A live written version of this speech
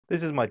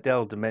This is my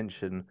Dell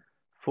Dimension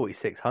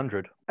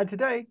 4600, and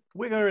today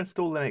we're going to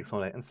install Linux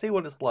on it and see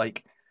what it's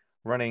like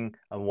running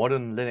a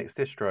modern Linux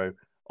distro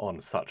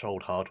on such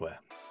old hardware.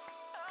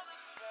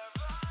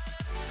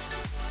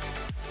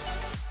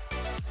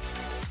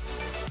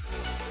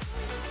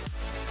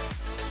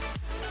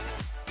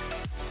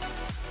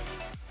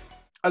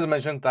 As I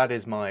mentioned, that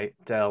is my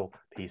Dell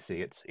PC.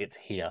 It's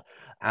here,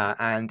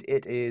 and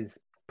it is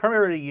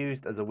primarily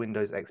used as a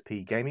Windows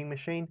XP gaming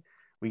machine.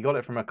 We got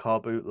it from a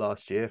car boot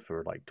last year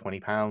for like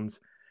 £20.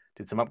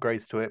 Did some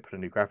upgrades to it, put a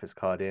new graphics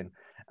card in,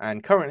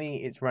 and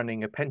currently it's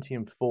running a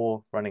Pentium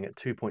 4 running at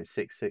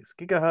 2.66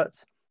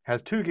 gigahertz,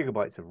 has 2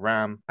 gigabytes of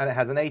RAM, and it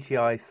has an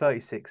ATI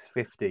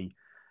 3650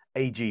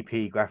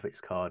 AGP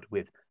graphics card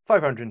with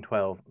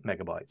 512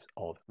 megabytes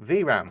of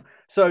VRAM.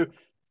 So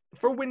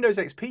for Windows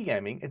XP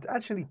gaming, it's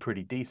actually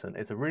pretty decent.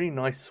 It's a really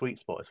nice sweet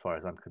spot as far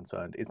as I'm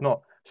concerned. It's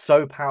not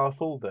so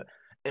powerful that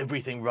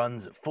everything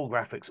runs at full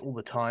graphics all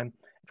the time.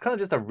 It's kind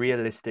of just a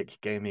realistic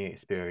gaming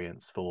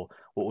experience for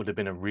what would have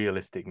been a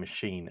realistic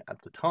machine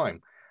at the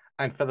time.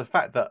 And for the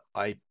fact that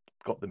I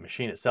got the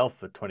machine itself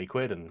for 20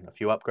 quid and a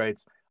few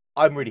upgrades,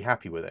 I'm really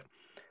happy with it.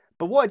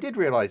 But what I did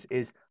realize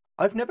is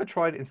I've never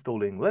tried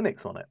installing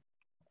Linux on it.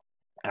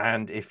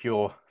 And if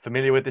you're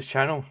familiar with this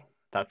channel,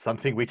 that's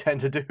something we tend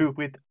to do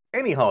with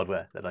any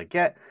hardware that I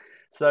get.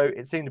 So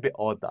it seemed a bit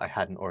odd that I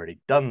hadn't already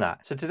done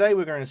that. So today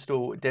we're going to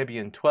install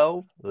Debian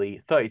 12, the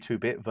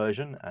 32-bit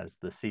version, as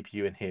the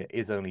CPU in here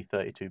is only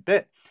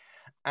 32-bit.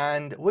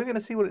 And we're going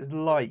to see what it's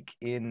like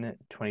in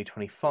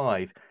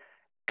 2025.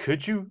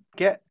 Could you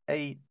get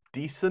a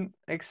decent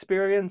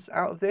experience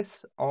out of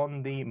this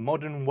on the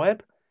modern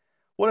web?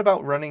 What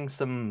about running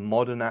some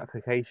modern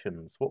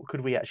applications? What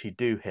could we actually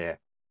do here?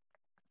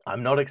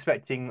 I'm not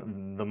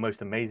expecting the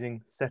most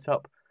amazing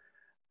setup,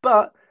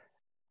 but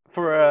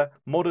for a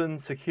modern,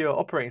 secure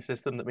operating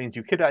system, that means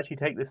you could actually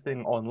take this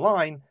thing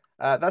online.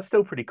 That's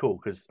still pretty cool,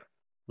 because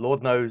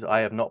Lord knows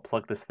I have not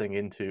plugged this thing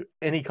into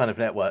any kind of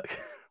network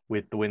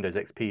with the Windows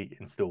XP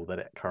install that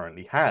it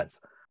currently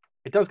has.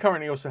 It does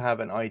currently also have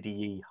an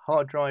IDE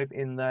hard drive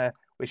in there,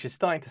 which is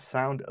starting to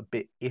sound a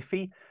bit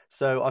iffy.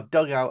 So I've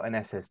dug out an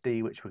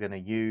SSD, which we're going to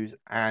use.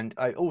 And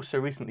I also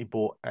recently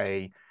bought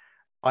a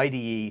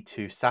IDE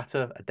to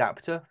SATA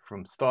adapter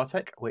from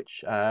StarTech,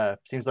 which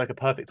seems like a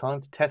perfect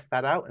time to test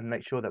that out and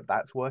make sure that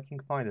that's working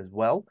fine as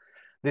well.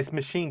 This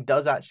machine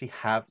does actually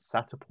have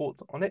SATA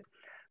ports on it,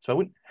 so I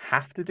wouldn't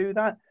have to do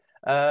that,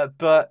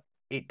 but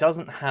it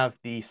doesn't have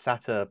the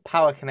SATA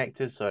power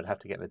connectors, so I'd have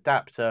to get an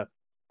adapter.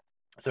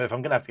 So if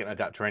I'm going to have to get an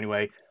adapter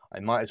anyway,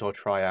 I might as well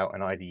try out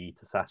an IDE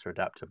to SATA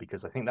adapter,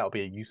 because I think that'll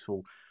be a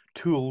useful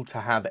tool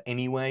to have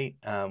anyway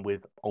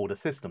with older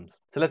systems.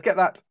 So let's get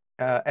that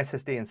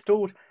SSD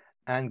installed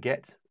and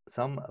get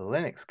some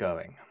Linux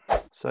going.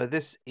 So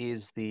this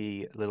is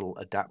the little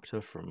adapter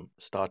from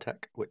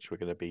StarTech, which we're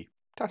going to be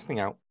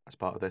testing out as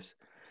part of this.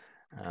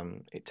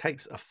 It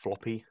takes a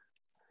floppy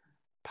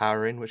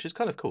power in, which is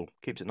kind of cool.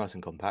 Keeps it nice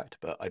and compact,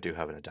 but I do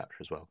have an adapter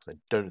as well, because I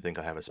don't think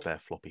I have a spare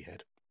floppy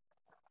head.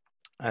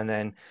 And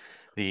then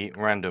the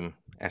random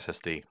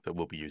SSD that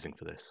we'll be using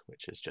for this,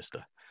 which is just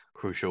a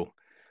crucial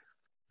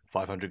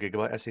 500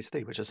 gigabyte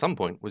SSD, which at some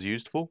point was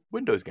used for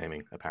Windows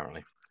gaming,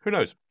 apparently. Who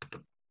knows?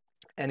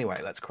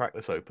 Anyway, let's crack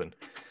this open.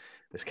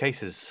 This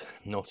case is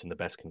not in the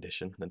best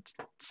condition. The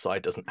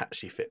side doesn't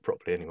actually fit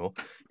properly anymore.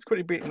 It's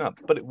pretty beaten up,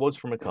 but it was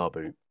from a car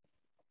boot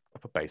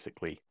for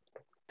basically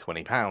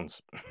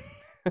 £20.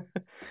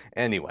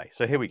 Anyway,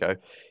 so here we go.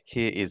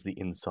 Here is the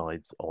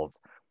insides of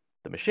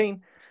the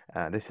machine.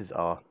 This is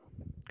our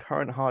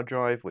current hard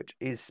drive, which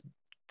is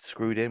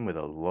screwed in with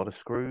a lot of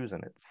screws,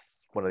 and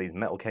it's one of these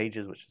metal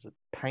cages, which is a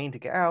pain to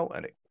get out,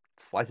 and it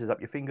slices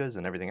up your fingers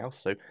and everything else.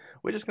 So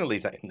we're just going to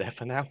leave that in there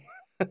for now.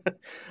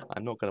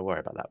 I'm not going to worry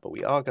about that, but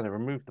we are going to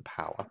remove the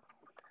power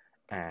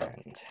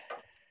and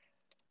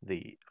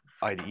the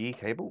IDE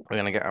cable. We're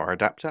going to get our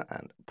adapter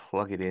and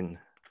plug it in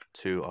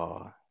to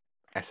our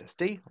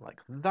SSD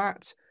like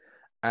that.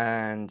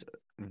 And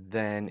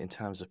then in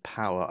terms of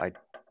power, I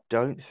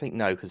don't think,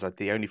 no, because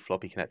the only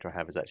floppy connector I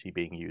have is actually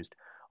being used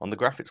on the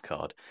graphics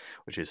card,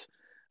 which is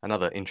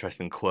another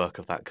interesting quirk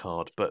of that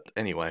card. But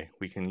anyway,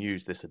 we can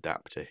use this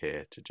adapter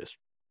here to just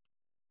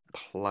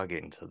plug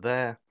into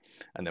there,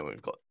 and then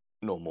we've got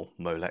normal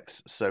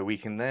Molex, so we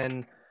can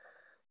then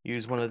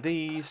use one of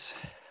these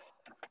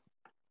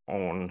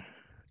on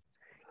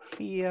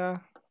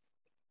here,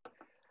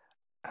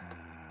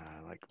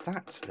 like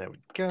that. There we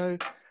go,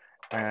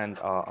 and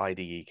our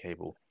IDE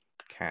cable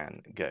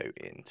can go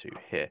into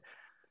here.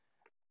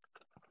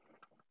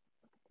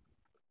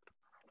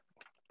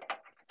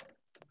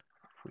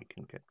 If we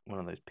can get one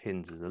of those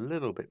pins is a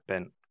little bit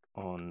bent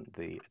on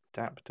the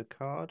adapter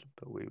card,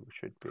 but we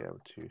should be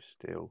able to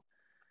still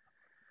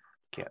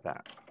get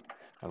that.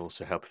 That'll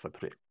also help if I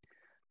put it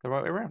the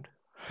right way around.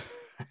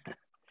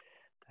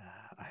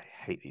 I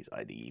hate these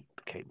IDE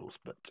cables,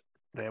 but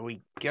there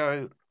we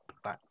go.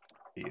 That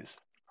is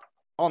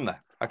on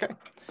there. Okay,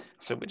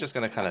 so we're just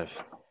going to kind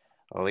of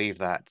leave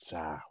that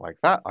like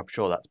that. I'm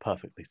sure that's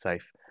perfectly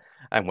safe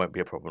and won't be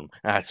a problem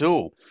at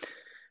all.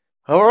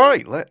 All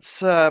right, let's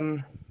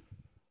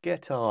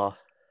get our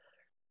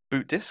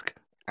boot disk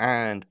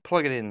and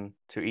plug it in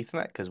to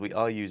Ethernet because we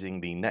are using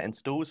the net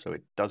install, so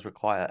it does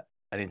require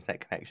an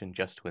internet connection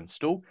just to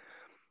install.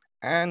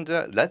 And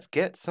let's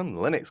get some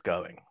Linux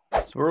going.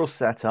 So we're all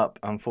set up.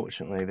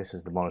 Unfortunately, this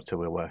is the monitor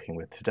we're working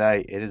with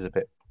today. It is a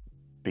bit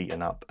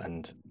beaten up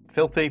and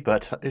filthy,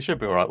 but it should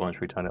be all right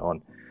once we turn it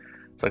on.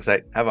 So like I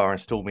say, have our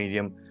install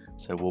medium.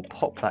 So we'll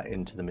pop that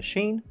into the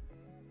machine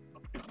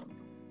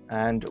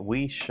and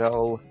we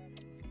shall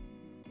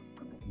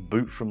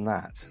boot from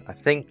that. I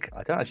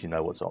don't actually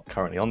know what's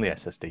currently on the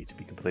SSD, to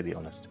be completely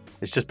honest.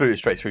 It's just booted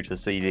straight through to the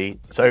CD,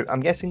 so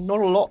I'm guessing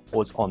not a lot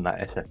was on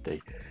that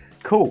SSD.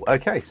 Cool,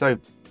 okay, so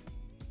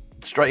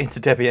straight into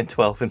Debian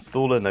 12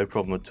 installer, no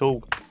problem at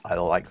all. I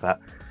like that.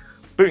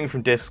 Booting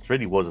from disks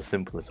really was a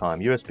simpler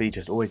time. USB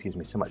just always gives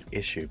me so much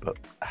issue, but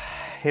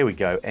here we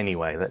go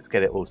anyway. Let's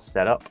get it all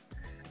set up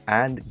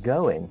and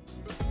going.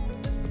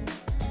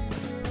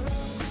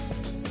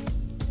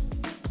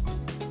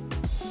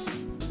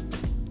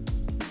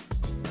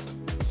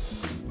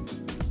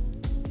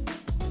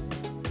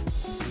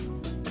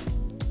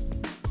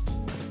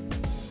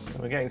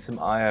 We're getting some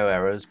I/O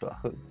errors, but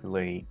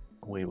hopefully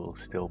we will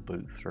still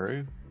boot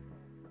through.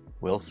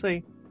 We'll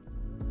see.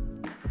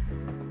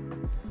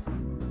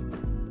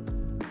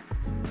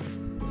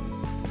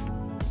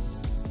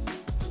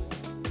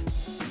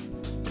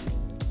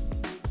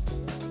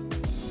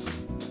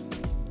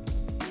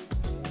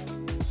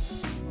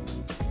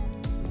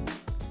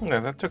 Okay,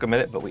 that took a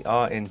minute, but we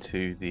are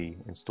into the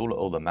installer.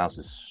 Oh, the mouse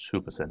is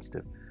super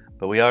sensitive,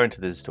 but we are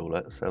into the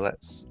installer, so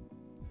let's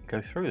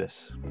go through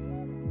this.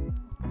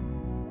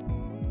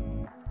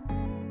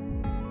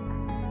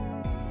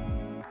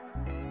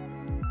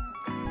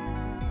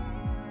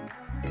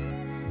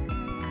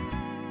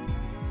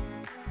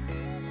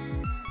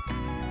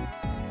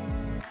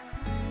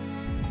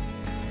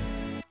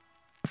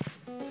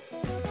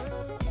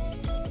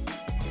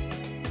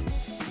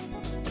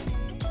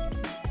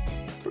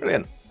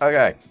 Brilliant.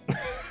 Okay.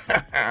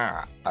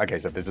 Okay,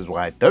 so this is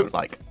why I don't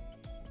like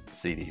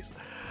CDs.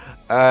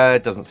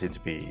 It doesn't seem to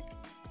be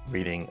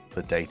reading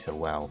the data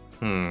well.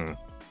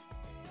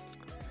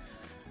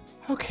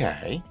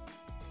 Okay.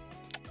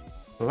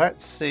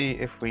 Let's see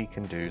if we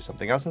can do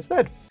something else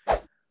instead.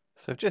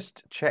 So I've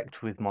just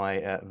checked with my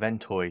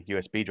Ventoy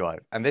USB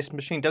drive, and this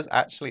machine does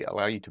actually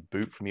allow you to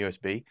boot from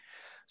USB.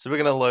 So we're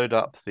going to load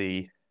up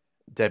the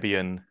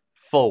Debian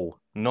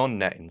full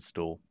non-net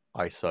install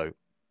ISO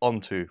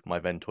onto my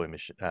Ventoy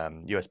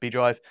USB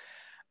drive,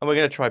 and we're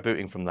going to try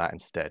booting from that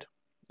instead.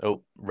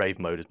 Oh, rave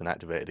mode has been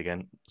activated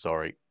again.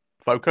 Sorry.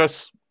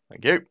 Focus.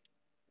 Thank you.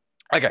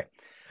 Okay,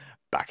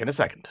 back in a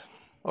second.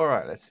 All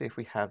right, let's see if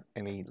we have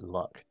any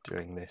luck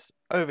doing this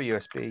over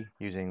USB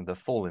using the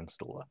full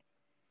installer.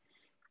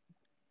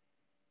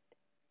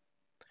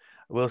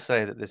 I will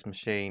say that this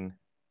machine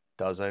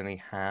does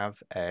only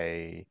have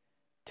a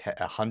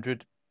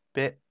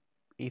 100-bit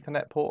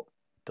Ethernet port.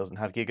 It doesn't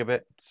have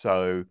gigabit,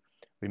 so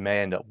we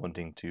may end up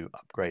wanting to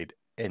upgrade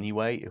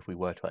anyway if we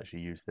were to actually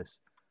use this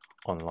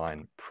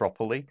online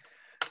properly.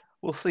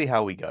 We'll see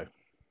how we go.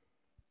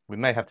 We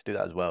may have to do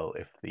that as well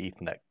if the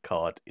Ethernet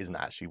card isn't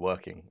actually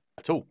working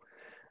at all.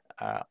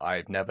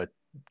 I've never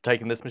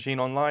taken this machine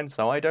online,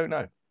 so I don't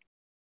know.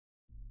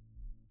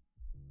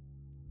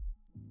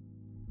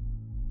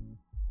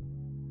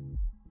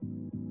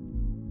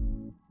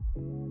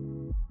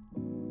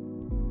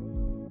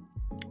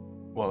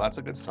 Well, that's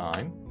a good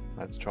sign.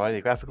 Let's try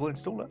the graphical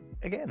installer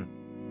again.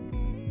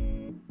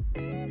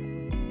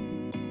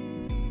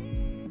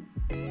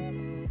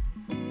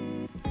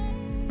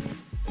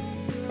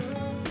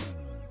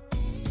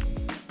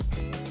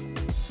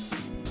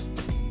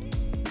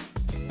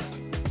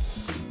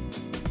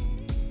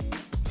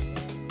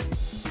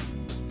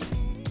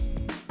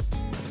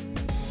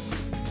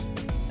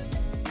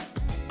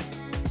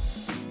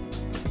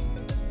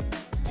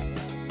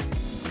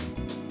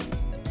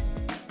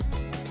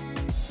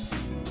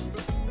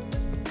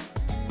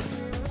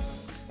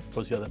 Of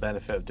course, the other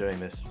benefit of doing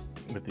this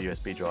with the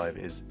USB drive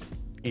is,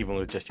 even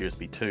with just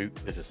USB 2,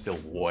 this is still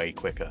way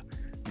quicker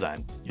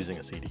than using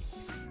a CD.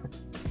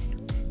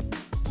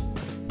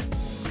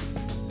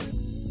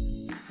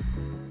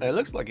 It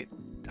looks like it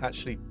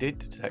actually did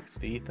detect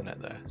the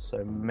Ethernet there,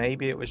 so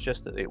maybe it was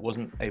just that it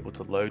wasn't able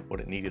to load what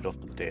it needed off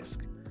the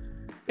disk.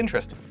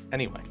 Interesting.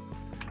 Anyway.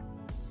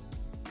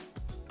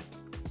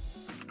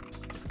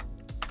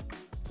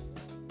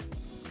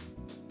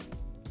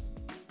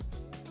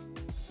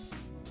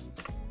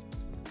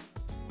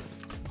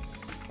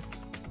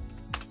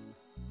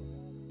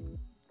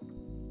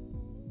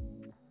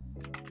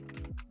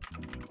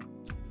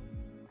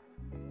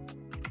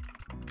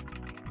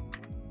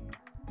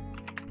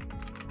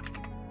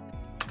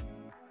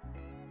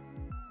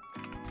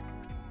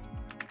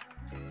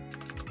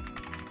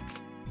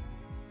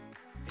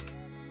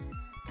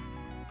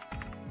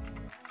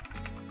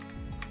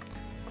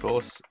 Of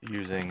course,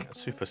 using a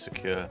super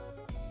secure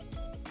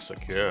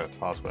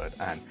password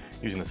and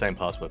using the same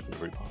password for the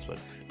root password.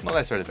 Not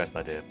necessarily the best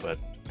idea, but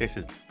this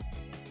is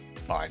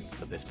fine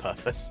for this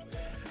purpose.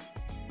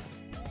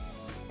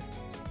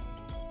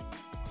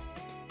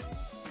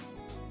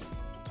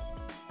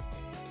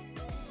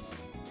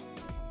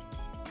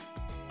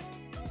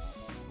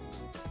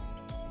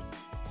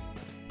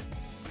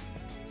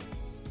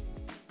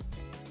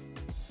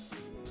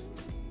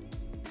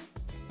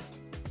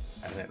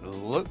 And it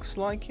looks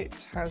like it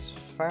has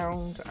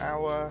found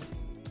our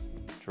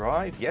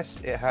drive.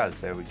 Yes, it has.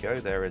 There we go.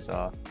 There is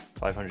our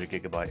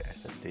 500GB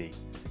SSD.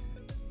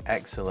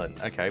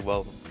 Excellent. Okay,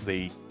 well,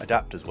 the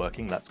adapter's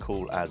working. That's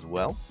cool as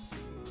well.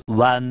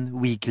 1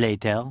 week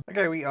later.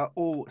 Okay, we are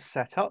all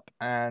set up,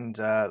 and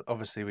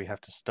obviously we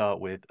have to start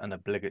with an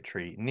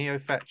obligatory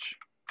NeoFetch.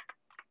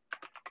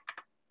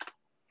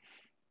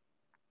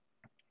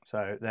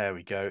 So there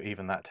we go.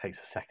 Even that takes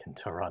a second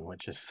to run,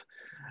 which is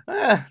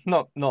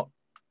not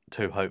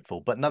too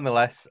hopeful. But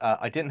nonetheless,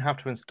 I didn't have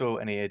to install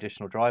any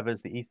additional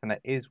drivers. The Ethernet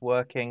is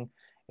working.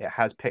 It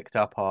has picked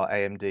up our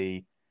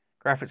AMD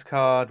graphics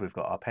card. We've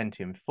got our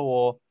Pentium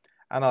 4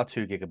 and our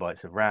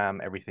 2GB of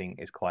RAM. Everything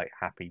is quite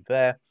happy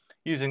there.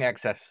 Using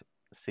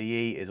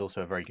XFCE is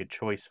also a very good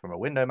choice from a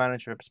window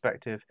manager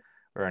perspective.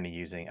 We're only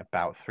using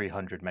about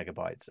 300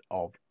 megabytes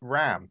of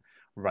RAM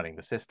running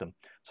the system.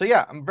 So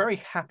yeah, I'm very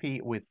happy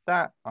with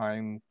that.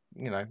 I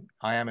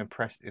am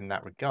impressed in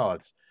that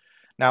regards.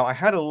 Now, I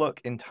had a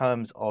look in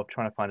terms of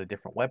trying to find a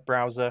different web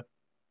browser.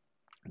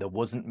 There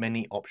wasn't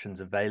many options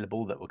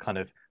available that were kind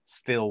of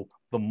still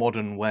the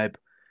modern web,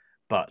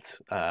 but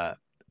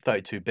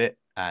 32-bit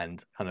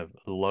and kind of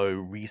low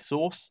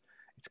resource.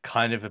 It's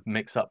kind of a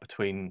mix-up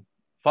between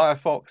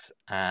Firefox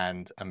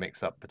and a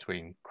mix-up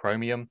between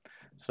Chromium.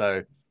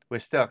 So we're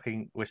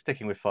sticking with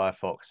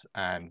Firefox,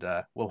 and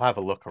we'll have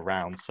a look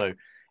around. So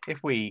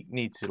if we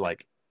need to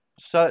like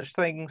search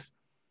things,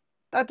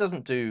 that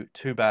doesn't do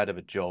too bad of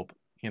a job.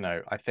 You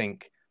know, I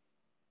think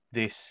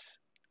this,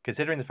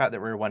 considering the fact that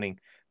we're running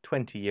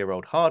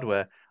 20-year-old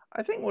hardware,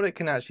 I think what it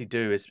can actually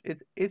do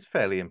is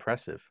fairly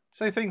impressive.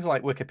 So things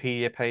like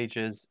Wikipedia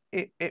pages,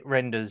 it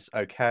renders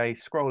okay.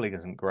 Scrolling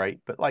isn't great,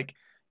 but like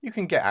you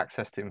can get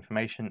access to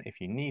information if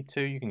you need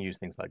to. You can use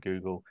things like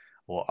Google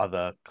or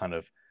other kind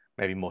of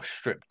maybe more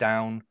stripped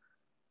down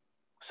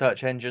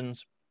search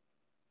engines.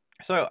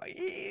 So,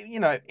 you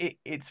know,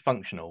 it's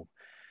functional.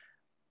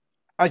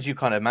 As you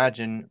kind of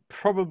imagine,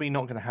 probably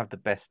not going to have the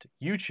best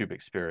YouTube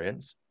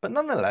experience, but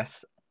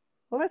nonetheless,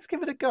 let's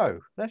give it a go.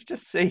 Let's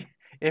just see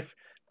if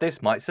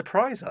this might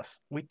surprise us.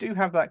 We do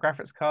have that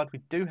graphics card. We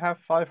do have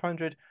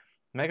 500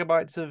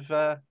 megabytes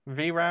of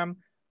VRAM.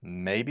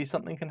 Maybe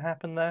something can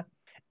happen there.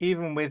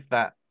 Even with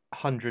that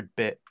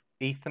 100-bit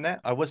Ethernet,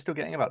 I was still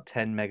getting about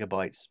 10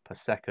 megabytes per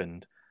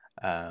second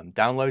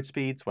download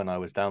speeds when I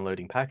was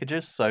downloading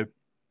packages. So,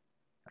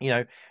 you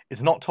know,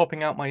 it's not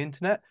topping out my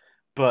internet,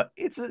 but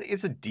it's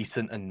a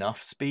decent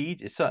enough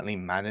speed. It's certainly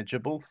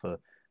manageable for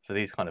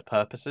these kind of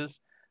purposes.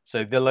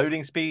 So the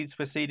loading speeds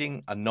we're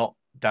seeing are not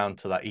down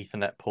to that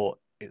Ethernet port.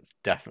 It's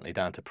definitely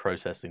down to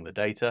processing the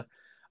data.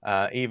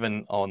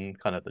 Even on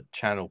kind of the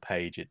channel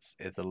page,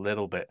 it's a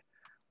little bit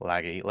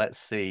laggy. Let's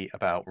see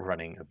about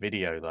running a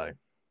video though.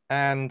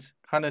 And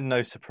kind of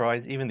no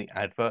surprise, even the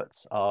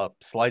adverts are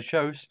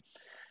slideshows.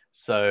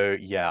 So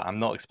yeah, I'm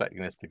not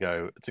expecting this to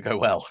go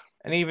well.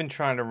 And even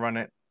trying to run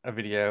a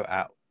video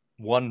at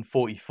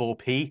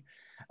 144p,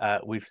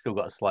 we've still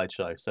got a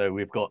slideshow. So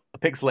we've got a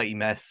pixelated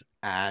mess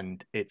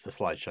and it's a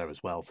slideshow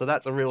as well. So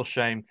that's a real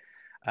shame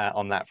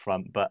on that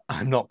front, but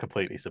I'm not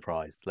completely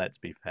surprised. Let's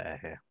be fair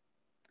here.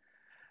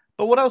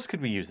 But what else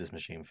could we use this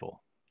machine for?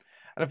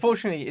 And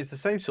unfortunately, it's the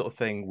same sort of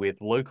thing with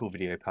local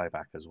video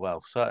playback as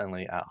well.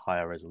 Certainly at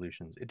higher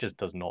resolutions, it just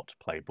does not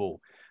play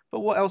ball. But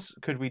what else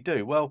could we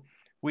do? Well,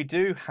 we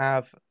do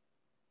have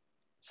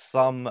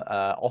some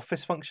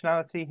Office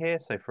functionality here.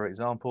 So for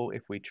example,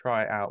 if we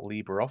try out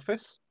Libre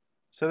Office.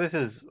 So this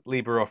is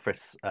Libre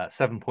Office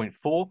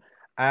 7.4.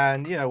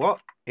 And you know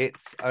what?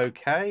 It's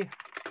okay.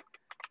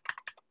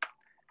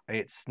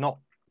 It's not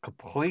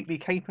completely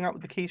keeping up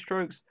with the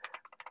keystrokes.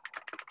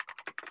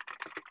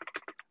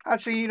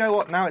 Actually, you know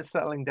what? Now it's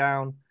settling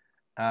down.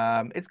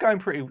 It's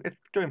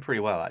doing pretty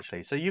well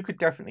actually. So you could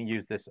definitely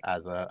use this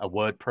as a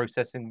word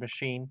processing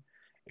machine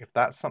if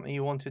that's something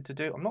you wanted to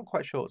do. I'm not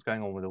quite sure what's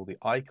going on with all the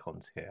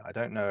icons here. I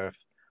don't know if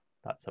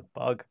that's a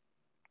bug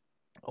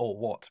or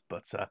what,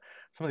 but some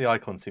of the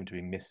icons seem to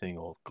be missing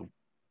or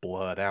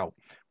blurred out.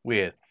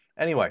 Weird.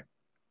 Anyway,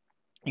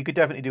 you could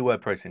definitely do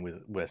word processing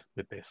with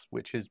this,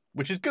 which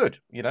is good.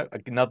 You know,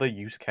 another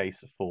use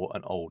case for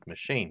an old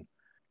machine.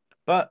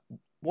 But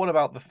what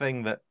about the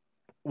thing that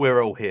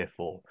we're all here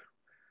for?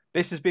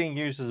 This is being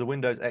used as a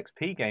Windows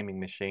XP gaming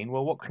machine.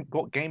 Well,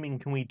 what gaming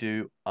can we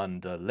do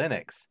under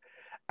Linux?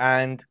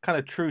 And kind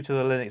of true to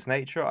the Linux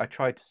nature, I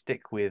tried to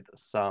stick with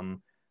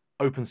some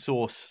open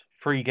source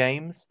free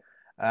games.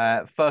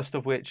 First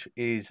of which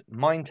is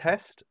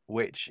Minetest,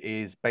 which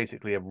is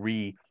basically a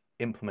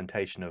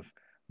re-implementation of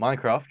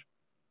Minecraft.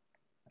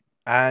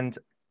 And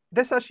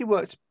this actually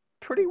works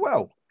pretty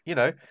well. You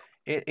know,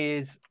 it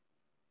is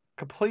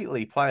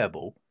completely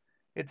playable.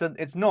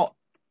 It's not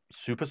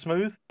super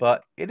smooth,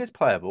 but it is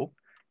playable.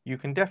 You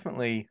can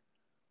definitely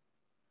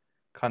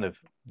kind of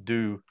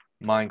do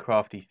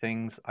Minecrafty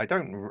things.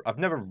 I've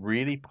never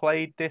really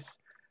played this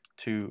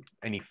to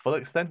any full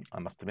extent. I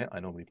must admit, I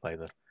normally play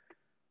the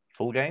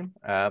full game,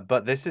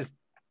 but this is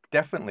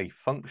definitely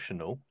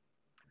functional.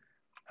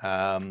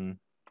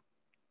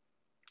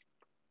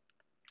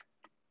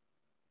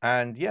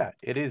 And yeah,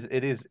 it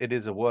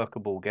is a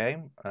workable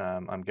game.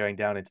 I'm going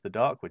down into the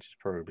dark, which is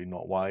probably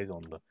not wise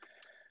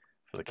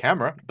for the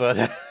camera,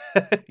 but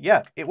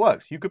yeah, it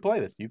works. You could play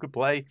this. You could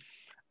play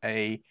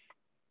a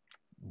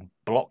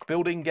block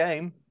building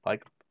game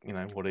like, you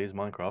know, what is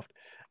Minecraft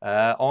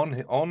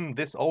on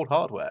this old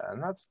hardware,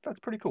 and that's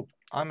pretty cool.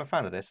 I'm a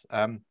fan of this.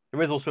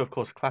 There is also, of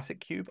course, Classic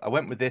Cube. I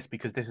went with this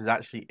because this is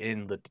actually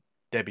in the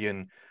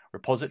Debian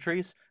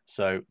repositories,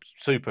 so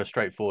super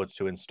straightforward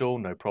to install,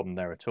 no problem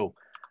there at all.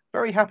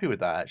 Very happy with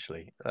that,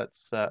 actually.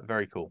 That's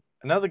very cool.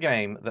 Another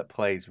game that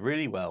plays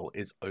really well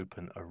is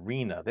Open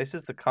Arena. This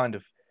is the kind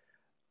of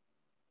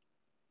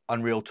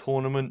Unreal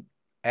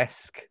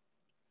Tournament-esque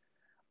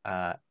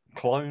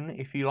clone,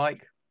 if you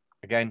like.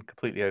 Again,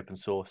 completely open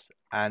source.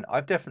 And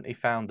I've definitely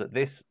found that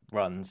this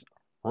runs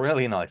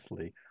really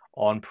nicely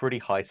on pretty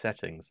high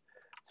settings.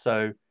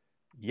 So,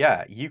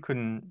 yeah, you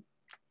can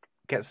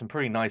get some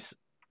pretty nice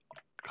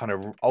kind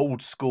of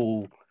old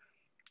school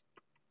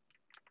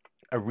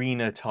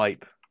arena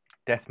type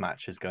death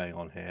matches going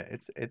on here.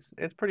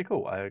 It's pretty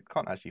cool. I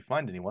can't actually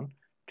find anyone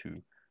to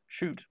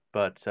shoot,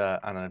 but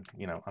and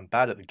you know, I'm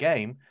bad at the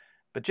game,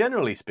 but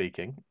generally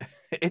speaking,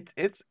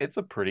 it's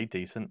a pretty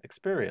decent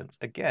experience.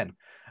 Again,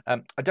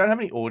 I don't have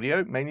any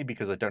audio, mainly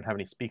because I don't have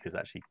any speakers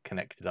actually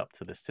connected up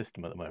to this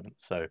system at the moment.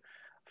 So,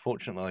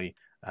 fortunately,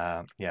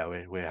 yeah,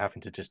 we're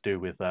having to just do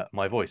with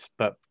my voice.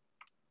 But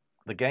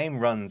the game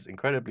runs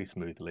incredibly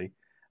smoothly,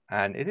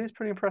 and it is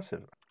pretty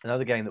impressive.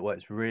 Another game that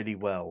works really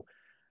well,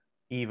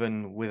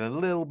 even with a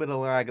little bit of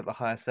lag at the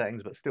higher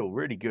settings, but still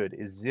really good,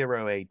 is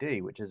Zero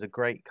AD, which is a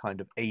great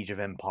kind of Age of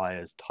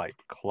Empires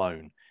type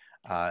clone.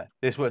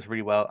 This works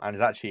really well and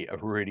is actually a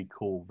really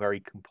cool, very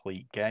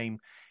complete game.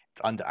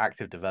 It's under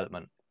active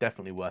development,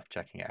 definitely worth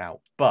checking it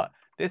out. But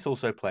this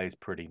also plays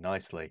pretty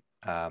nicely,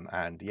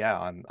 and yeah,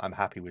 I'm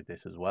happy with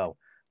this as well.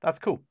 That's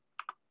cool.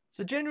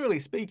 So generally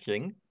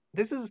speaking,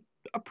 this is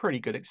a pretty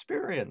good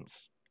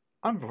experience.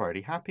 I'm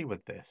very happy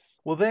with this.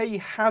 Well, there you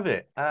have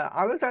it.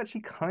 I was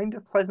actually kind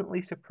of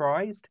pleasantly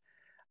surprised.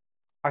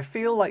 I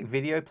feel like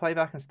video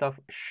playback and stuff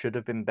should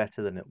have been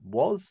better than it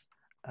was.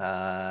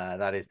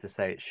 That is to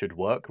say, it should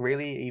work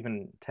really,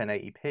 even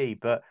 1080p.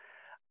 But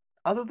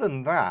other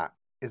than that,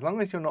 as long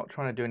as you're not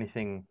trying to do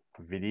anything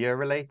video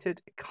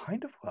related, it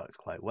kind of works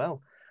quite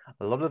well.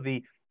 A lot of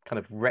the kind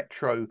of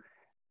retro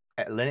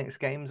Linux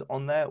games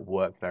on there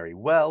work very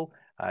well.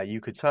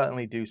 You could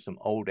certainly do some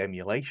old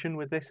emulation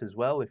with this as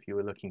well if you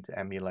were looking to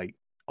emulate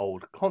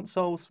old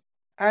consoles.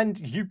 And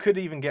you could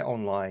even get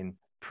online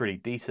pretty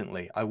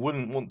decently. I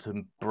wouldn't want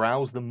to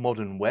browse the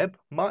modern web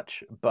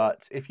much,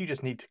 but if you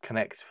just need to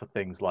connect for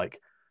things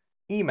like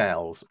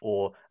emails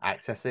or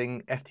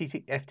accessing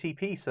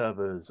FTP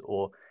servers,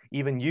 or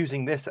even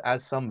using this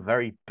as some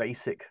very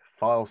basic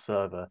file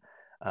server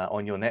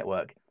on your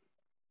network,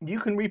 you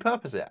can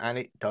repurpose it and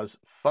it does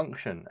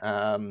function.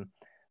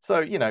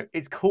 So, you know,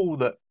 it's cool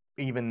that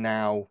even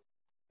now,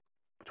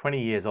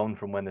 20 years on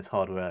from when this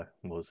hardware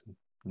was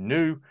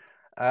new,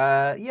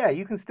 yeah,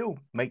 you can still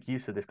make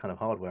use of this kind of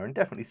hardware and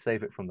definitely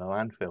save it from the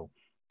landfill.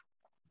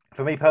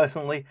 For me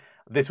personally,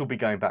 this will be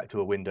going back to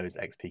a Windows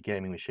XP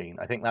gaming machine.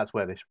 I think that's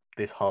where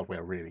this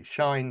hardware really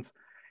shines,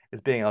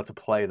 is being able to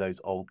play those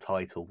old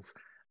titles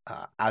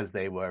as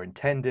they were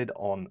intended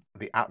on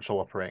the actual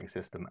operating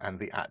system and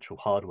the actual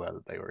hardware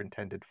that they were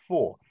intended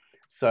for.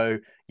 So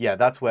yeah,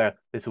 that's where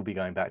this will be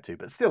going back to.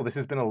 But still, this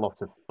has been a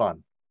lot of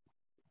fun.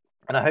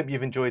 And I hope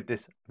you've enjoyed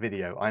this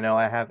video. I know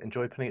I have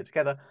enjoyed putting it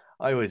together.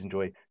 I always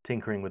enjoy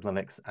tinkering with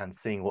Linux and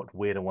seeing what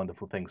weird and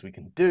wonderful things we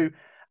can do.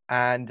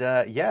 And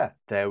yeah,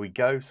 there we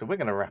go. So we're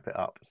going to wrap it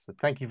up. So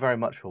thank you very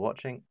much for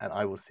watching, and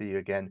I will see you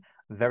again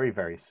very,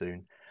 very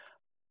soon.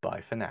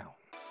 Bye for now.